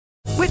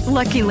With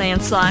Lucky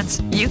Land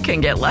Slots, you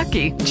can get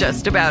lucky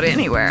just about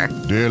anywhere.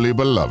 Dearly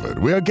beloved,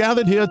 we are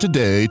gathered here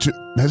today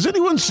to... Has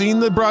anyone seen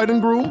the bride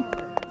and groom?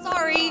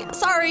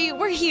 Sorry,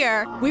 we're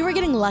here. We were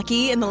getting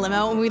lucky in the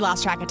limo and we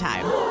lost track of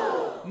time.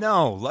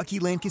 No, Lucky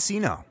Land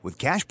Casino, with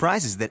cash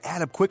prizes that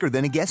add up quicker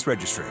than a guest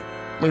registry.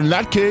 In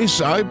that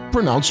case, I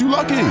pronounce you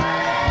lucky.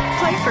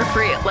 Play for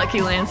free at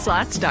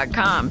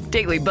LuckyLandSlots.com.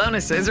 Daily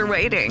bonuses are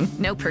waiting.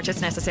 No purchase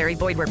necessary.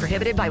 Void where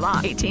prohibited by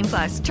law.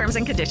 18+. Terms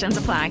and conditions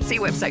apply. See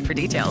website for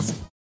details.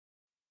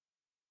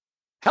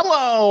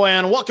 Hello,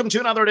 and welcome to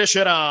another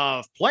edition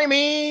of Play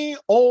Me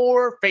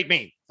or Fade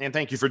Me. And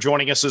thank you for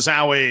joining us as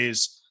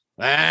always.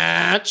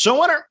 That's a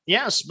winner.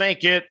 Yes,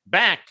 make it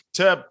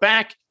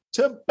back-to-back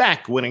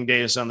winning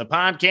days on the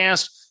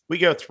podcast. We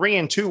go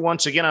 3-2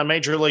 once again on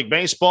Major League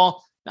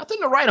Baseball.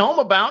 Nothing to write home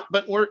about,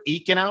 but we're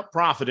eking out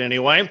profit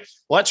anyway.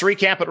 Let's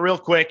recap it real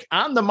quick.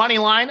 On the money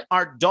line,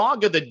 our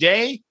dog of the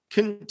day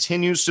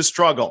continues to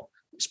struggle.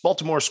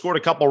 Baltimore scored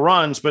a couple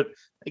runs, but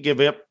they give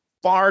up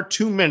far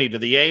too many to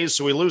the A's,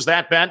 so we lose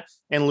that bet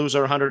and lose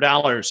our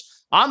 $100.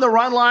 On the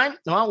run line,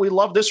 well, we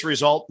love this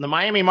result. The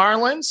Miami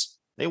Marlins,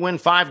 they win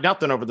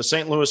 5-0 over the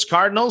St. Louis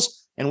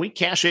Cardinals, and we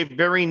cash a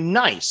very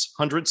nice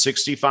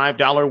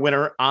 $165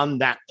 winner on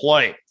that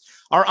play.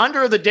 Our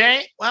under of the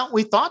day, well,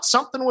 we thought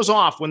something was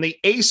off when the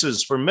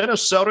Aces from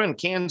Minnesota and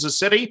Kansas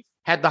City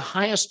had the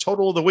highest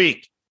total of the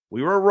week.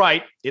 We were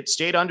right. It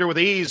stayed under with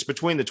ease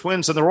between the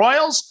Twins and the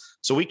Royals,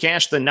 so we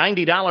cashed the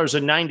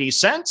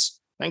 $90.90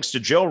 thanks to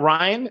Joe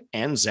Ryan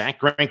and Zach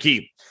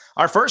Greinke.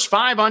 Our first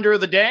 5 under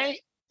of the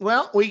day,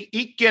 well, we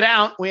eked it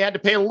out. We had to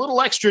pay a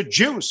little extra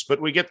juice, but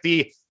we get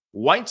the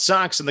White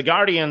Sox and the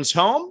Guardians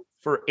home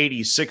for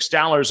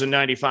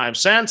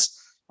 $86.95.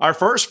 Our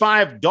first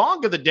 5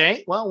 dog of the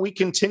day, well, we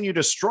continue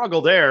to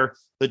struggle there.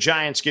 The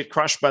Giants get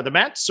crushed by the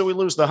Mets, so we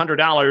lose the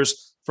 $100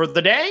 for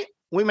the day.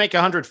 We make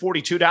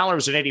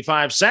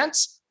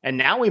 $142.85, and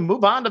now we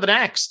move on to the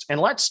next. And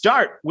let's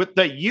start with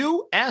the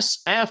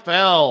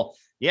USFL.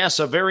 Yes,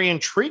 a very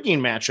intriguing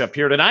matchup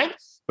here tonight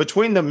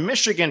between the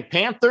Michigan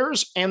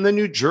Panthers and the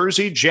New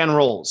Jersey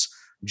Generals.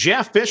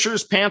 Jeff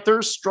Fisher's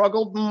Panthers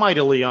struggled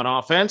mightily on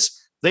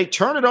offense. They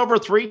turned it over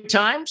 3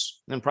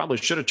 times and probably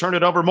should have turned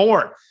it over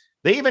more.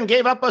 They even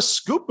gave up a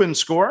scoop and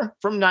score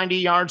from 90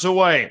 yards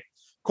away.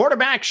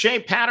 Quarterback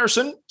Shea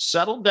Patterson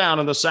settled down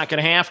in the second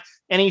half,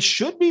 and he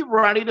should be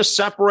ready to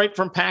separate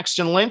from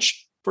Paxton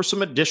Lynch for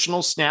some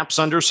additional snaps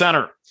under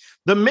center.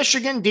 The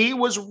Michigan D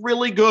was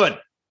really good,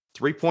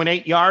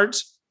 3.8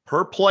 yards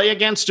per play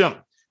against him.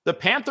 The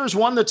Panthers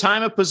won the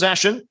time of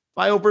possession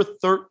by over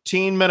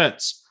 13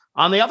 minutes.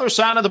 On the other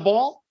side of the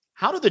ball,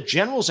 how did the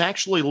Generals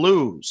actually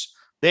lose?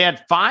 They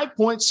had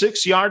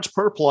 5.6 yards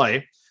per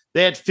play.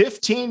 They had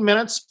 15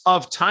 minutes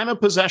of time of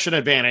possession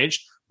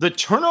advantage. The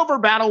turnover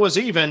battle was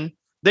even.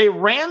 They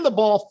ran the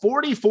ball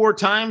 44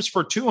 times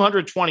for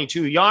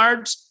 222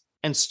 yards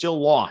and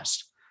still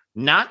lost.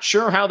 Not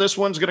sure how this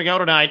one's going to go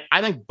tonight.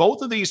 I think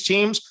both of these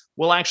teams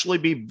will actually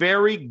be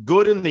very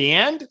good in the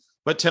end.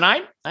 But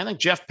tonight, I think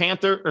Jeff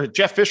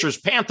Fisher's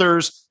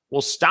Panthers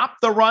will stop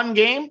the run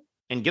game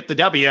and get the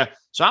W.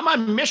 So I'm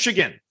on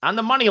Michigan on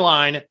the money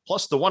line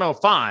plus the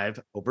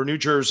 105 over New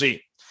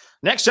Jersey.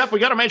 Next up, we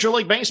got a Major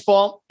League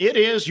Baseball. It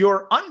is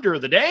your under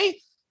the day.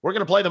 We're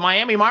going to play the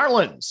Miami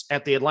Marlins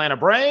at the Atlanta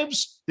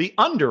Braves, the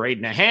under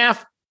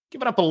 8.5,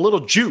 giving up a little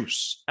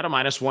juice at a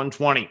minus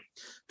 120.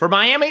 For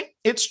Miami,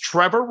 it's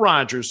Trevor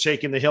Rogers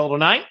taking the hill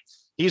tonight.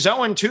 He's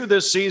 0-2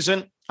 this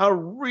season, a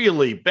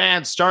really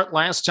bad start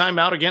last time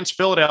out against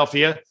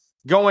Philadelphia,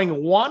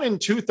 going 1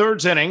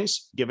 2/3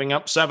 innings, giving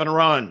up 7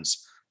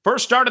 runs.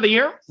 First start of the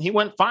year, he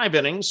went 5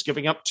 innings,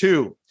 giving up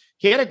 2.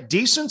 He had a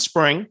decent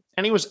spring,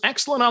 and he was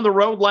excellent on the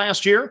road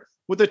last year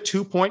with a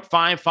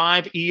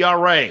 2.55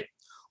 ERA.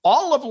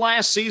 All of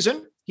last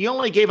season, he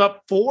only gave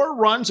up 4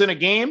 runs in a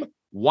game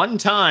 1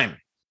 time.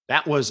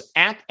 That was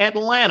at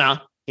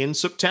Atlanta in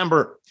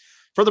September.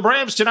 For the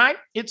Braves tonight,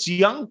 it's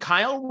young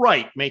Kyle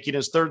Wright making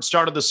his 3rd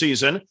start of the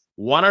season,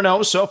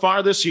 1-0 so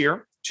far this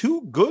year,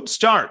 2 good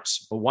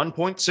starts, a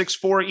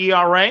 1.64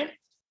 ERA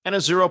and a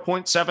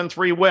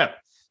 0.73 whip.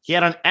 He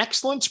had an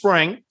excellent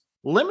spring,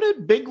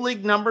 limited big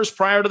league numbers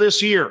prior to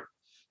this year.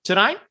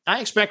 Tonight, I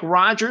expect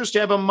Rogers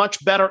to have a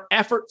much better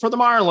effort for the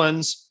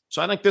Marlins,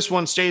 so I think this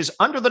one stays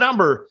under the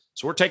number.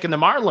 So we're taking the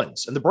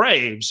Marlins and the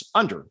Braves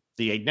under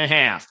the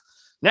 8.5.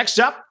 Next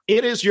up,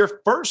 it is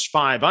your first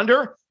 5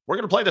 under. We're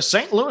going to play the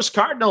St. Louis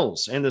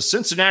Cardinals and the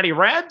Cincinnati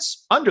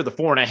Reds under the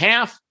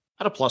 4.5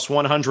 at a plus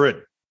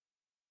 100.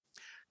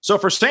 So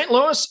for St.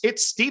 Louis,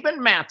 it's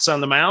Steven Matz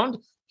on the mound.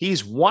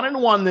 He's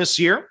 1-1 this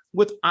year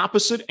with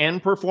opposite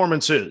end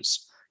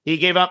performances. He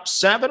gave up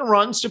 7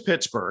 runs to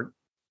Pittsburgh.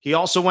 He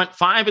also went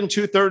 5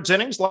 2/3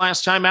 innings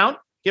last time out,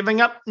 giving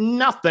up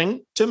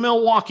nothing to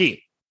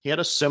Milwaukee. He had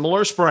a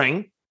similar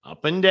spring,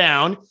 up and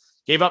down,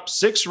 gave up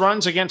 6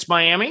 runs against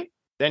Miami,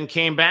 then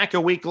came back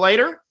a week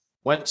later,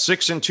 went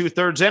 6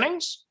 2/3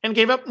 innings, and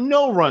gave up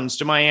no runs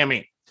to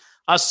Miami.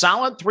 A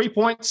solid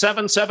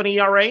 3.77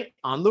 ERA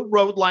on the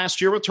road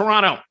last year with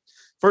Toronto.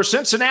 For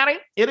Cincinnati,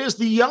 it is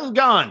the young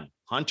gun,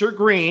 Hunter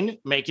Green,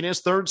 making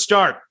his 3rd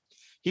start.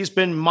 He's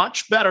been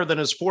much better than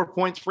his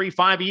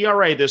 4.35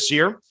 ERA this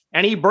year,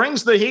 and he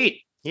brings the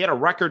heat. He had a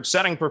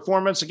record-setting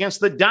performance against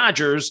the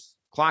Dodgers,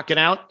 clocking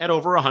out at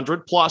over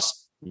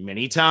 100-plus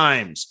many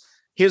times.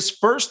 His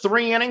first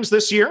 3 innings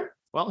this year,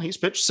 well, he's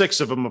pitched 6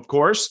 of them, of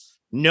course.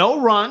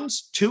 No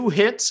runs, 2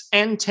 hits,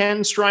 and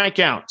 10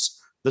 strikeouts.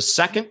 The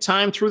second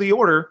time through the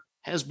order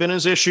has been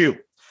his issue.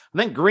 I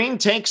think Green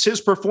takes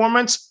his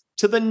performance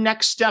to the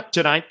next step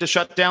tonight to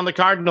shut down the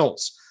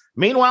Cardinals.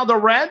 Meanwhile, the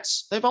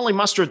Reds, they've only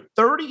mustered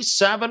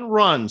 37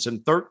 runs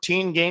in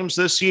 13 games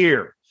this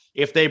year.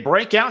 If they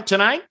break out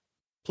tonight,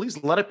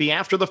 please let it be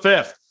after the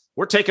 5th.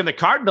 We're taking the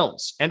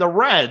Cardinals and the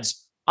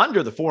Reds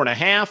under the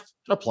 4.5 at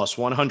a plus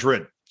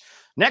 100.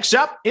 Next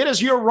up, it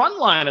is your run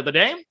line of the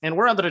day, and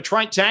we're on the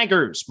Detroit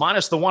Tigers,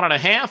 minus the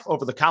 1.5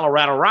 over the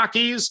Colorado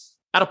Rockies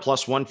at a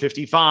plus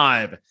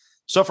 155.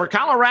 So for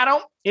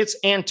Colorado, it's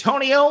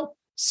Antonio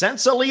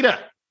Sensalita.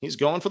 He's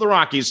going for the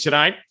Rockies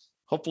tonight.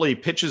 Hopefully he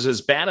pitches as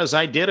bad as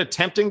I did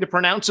attempting to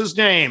pronounce his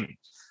name.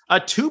 A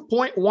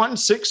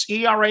 2.16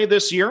 ERA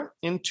this year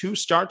in 2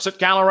 starts at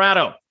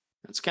Colorado.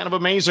 That's kind of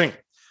amazing.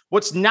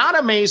 What's not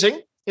amazing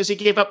is he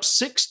gave up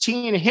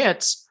 16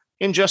 hits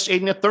in just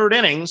 8 1/3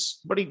 innings,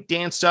 but he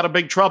danced out of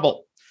big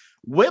trouble.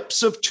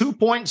 Whips of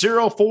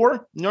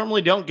 2.04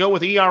 normally don't go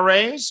with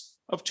ERAs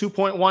of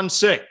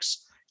 2.16.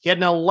 He had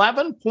an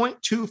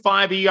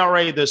 11.25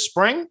 ERA this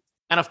spring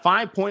and a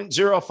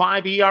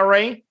 5.05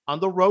 ERA on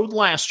the road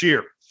last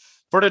year.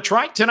 For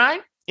Detroit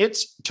tonight,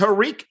 it's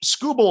Tariq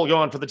Skubal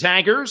going for the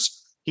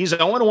Tigers. He's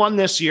 0-1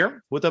 this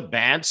year with a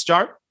bad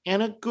start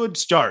and a good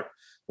start.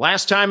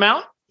 Last time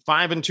out,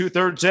 5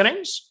 2/3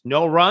 innings,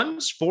 no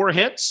runs, 4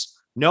 hits,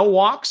 no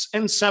walks,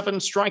 and 7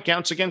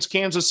 strikeouts against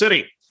Kansas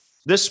City.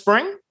 This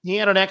spring, he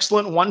had an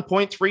excellent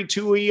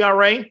 1.32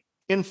 ERA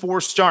in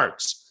 4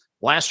 starts.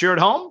 Last year at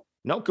home,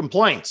 no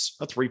complaints,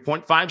 a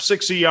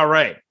 3.56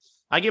 ERA.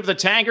 I give the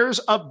Tigers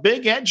a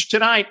big edge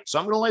tonight, so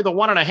I'm going to lay the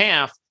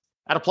 1.5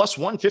 at a plus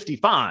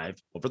 155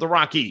 over the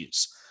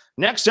Rockies.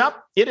 Next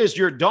up, it is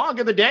your dog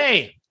of the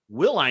day.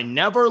 Will I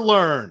never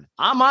learn?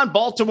 I'm on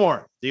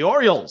Baltimore, the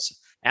Orioles,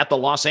 at the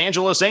Los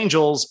Angeles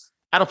Angels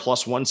at a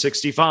plus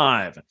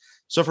 165.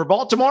 So for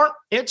Baltimore,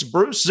 it's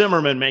Bruce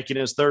Zimmerman making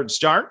his 3rd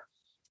start.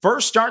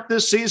 First start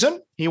this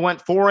season, he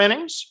went 4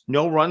 innings,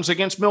 no runs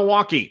against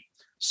Milwaukee.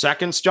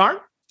 Second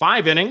start,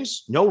 5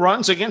 innings, no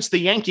runs against the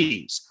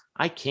Yankees.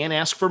 I can't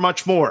ask for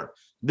much more.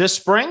 This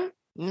spring,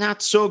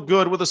 not so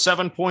good with a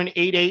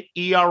 7.88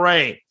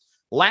 ERA.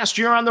 Last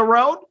year on the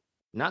road,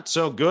 not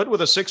so good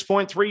with a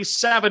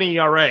 6.37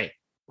 ERA. A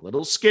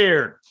little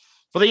scared.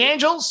 For the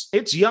Angels,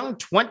 it's young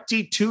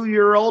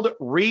 22-year-old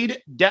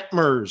Reed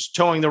Detmers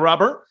towing the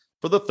rubber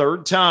for the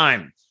 3rd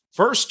time.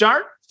 First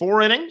start,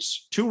 4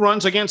 innings, 2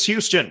 runs against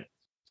Houston.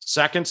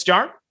 Second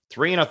start,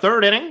 3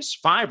 1/3 innings,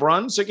 5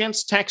 runs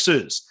against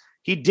Texas.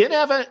 He did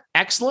have an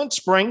excellent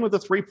spring with a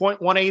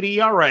 3.18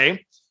 ERA.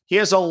 He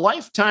has a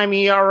lifetime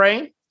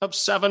ERA of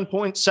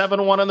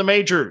 7.71 in the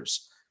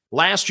majors.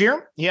 Last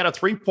year, he had a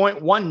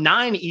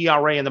 3.19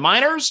 ERA in the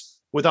minors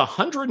with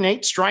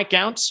 108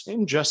 strikeouts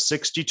in just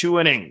 62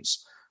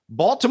 innings.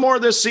 Baltimore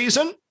this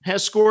season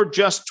has scored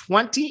just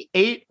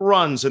 28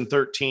 runs in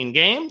 13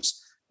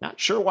 games. Not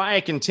sure why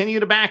I continue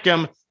to back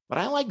him, but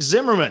I like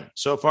Zimmerman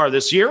so far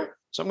this year,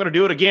 so I'm going to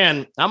do it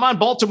again. I'm on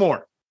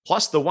Baltimore,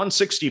 plus the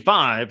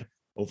 165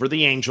 over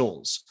the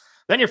Angels.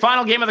 Then your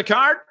final game of the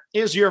card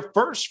is your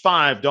first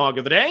 5 dog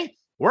of the day.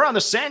 We're on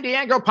the San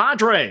Diego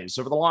Padres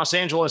over the Los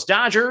Angeles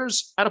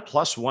Dodgers at a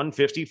plus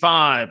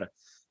 155.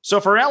 So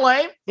for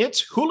LA,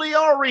 it's Julio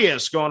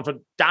Arias going for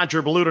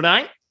Dodger Blue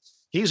tonight.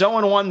 He's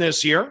 0-1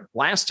 this year.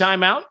 Last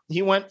time out,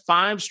 he went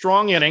 5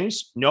 strong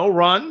innings, no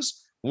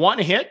runs, 1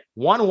 hit,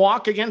 1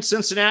 walk against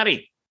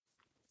Cincinnati.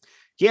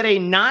 He had a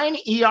 9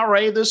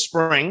 ERA this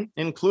spring,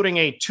 including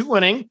a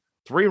 2-inning,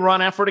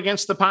 3-run effort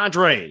against the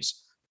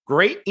Padres.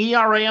 Great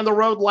ERA on the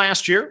road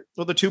last year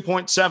with a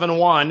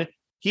 2.71.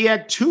 He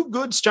had 2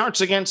 good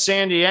starts against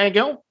San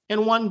Diego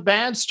and 1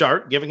 bad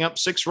start, giving up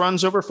 6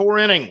 runs over 4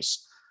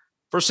 innings.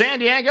 For San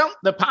Diego,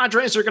 the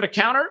Padres are going to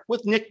counter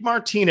with Nick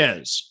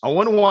Martinez,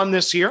 0-1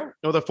 this year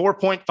with a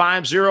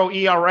 4.50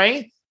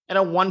 ERA and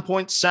a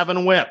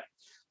 1.7 whip.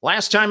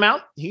 Last time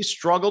out, he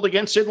struggled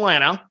against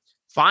Atlanta.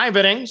 5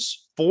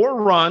 innings,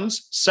 4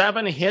 runs,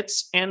 7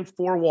 hits, and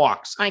 4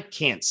 walks. I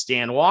can't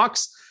stand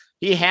walks.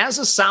 He has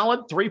a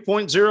solid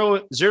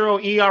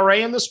 3.00 ERA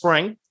in the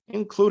spring,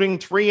 including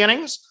 3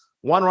 innings,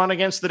 1 run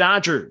against the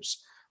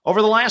Dodgers.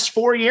 Over the last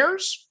 4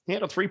 years, he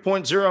had a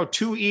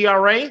 3.02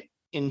 ERA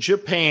in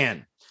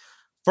Japan.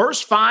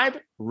 First 5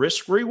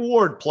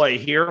 risk-reward play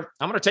here.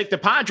 I'm going to take the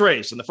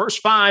Padres in the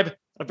first 5 at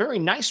a very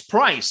nice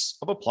price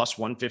of a plus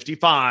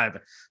 155.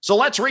 So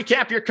let's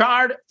recap your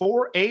card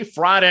for a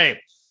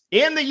Friday.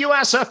 In the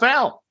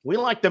USFL, we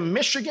like the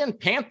Michigan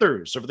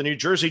Panthers over the New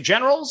Jersey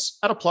Generals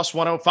at a plus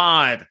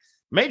 105.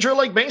 Major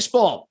League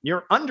Baseball,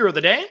 you're under of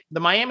the day, the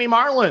Miami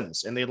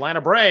Marlins and the Atlanta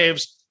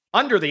Braves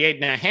under the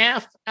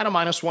 8.5 at a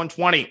minus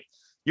 120.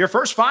 Your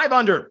first 5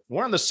 under,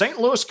 we're on the St.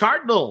 Louis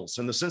Cardinals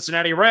and the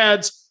Cincinnati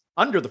Reds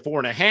under the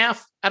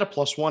 4.5 at a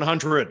plus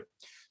 100.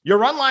 Your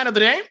run line of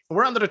the day,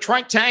 we're on the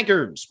Detroit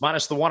Tigers,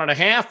 minus the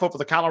 1.5 over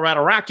the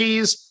Colorado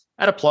Rockies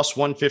at a plus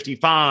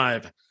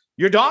 155.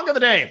 Your dog of the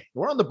day,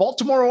 we're on the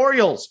Baltimore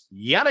Orioles,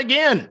 yet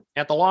again,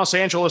 at the Los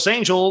Angeles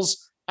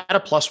Angels at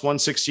a plus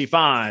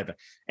 165.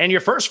 And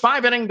your first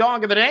 5-inning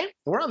dog of the day,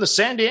 we're on the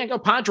San Diego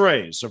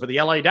Padres over the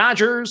LA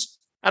Dodgers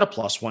at a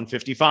plus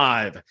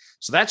 155.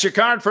 So that's your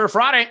card for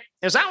Friday.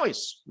 As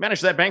always, manage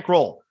that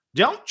bankroll.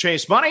 Don't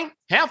chase money,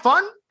 have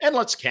fun, and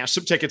let's cash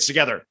some tickets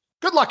together.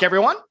 Good luck,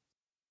 everyone.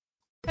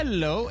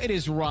 Hello, it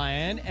is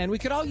Ryan, and we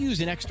could all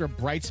use an extra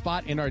bright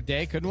spot in our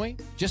day, couldn't we?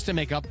 Just to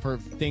make up for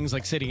things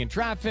like sitting in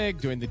traffic,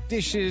 doing the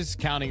dishes,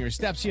 counting your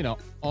steps,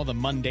 all the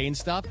mundane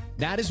stuff.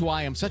 That is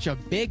why I'm such a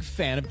big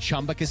fan of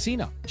Chumba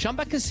Casino.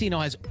 Chumba Casino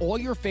has all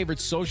your favorite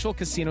social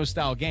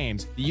casino-style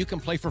games that you can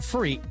play for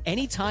free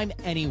anytime,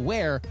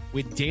 anywhere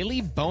with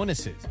daily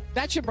bonuses.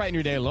 That should brighten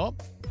your day a little.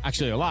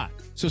 Actually, a lot.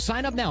 So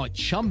sign up now at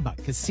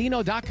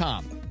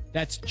ChumbaCasino.com.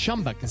 That's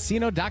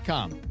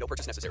ChumbaCasino.com. No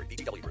purchase necessary.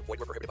 VGW Group. Void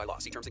where prohibited by law.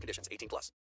 See terms and conditions. 18+.